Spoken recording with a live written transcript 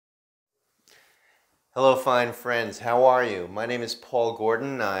Hello, fine friends. How are you? My name is Paul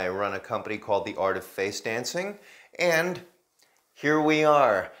Gordon. I run a company called The Art of Face Dancing, and here we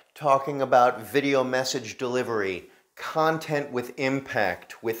are talking about video message delivery, content with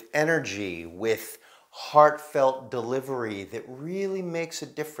impact, with energy, with heartfelt delivery that really makes a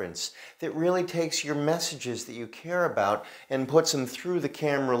difference, that really takes your messages that you care about and puts them through the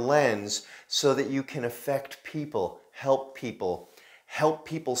camera lens so that you can affect people, help people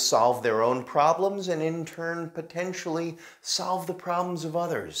solve their own problems, and in turn potentially solve the problems of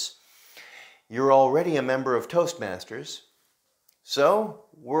others. You're already a member of Toastmasters, so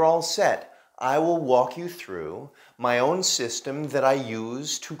we're all set. I will walk you through my own system that I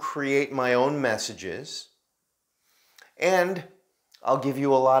use to create my own messages, and I'll give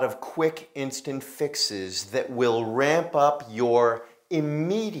you a lot of quick, instant fixes that will ramp up your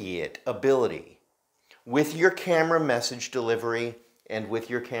immediate ability with your camera message delivery and with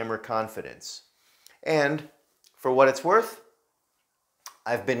your camera confidence. And for what it's worth,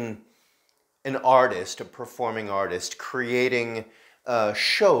 I've been an artist, a performing artist, creating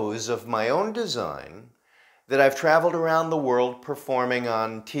shows of my own design that I've traveled around the world performing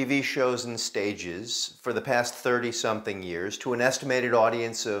on TV shows and stages for the past 30-something years to an estimated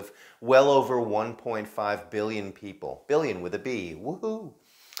audience of well over 1.5 billion people. Billion with a B. Woohoo!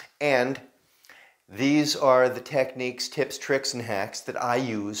 And these are the techniques, tips, tricks, and hacks that I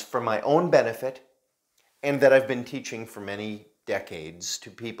use for my own benefit and that I've been teaching for many decades to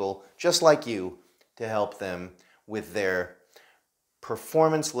people just like you to help them with their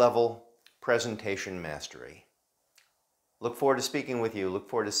performance level presentation mastery. Look forward to speaking with you. Look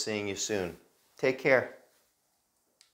forward to seeing you soon. Take care.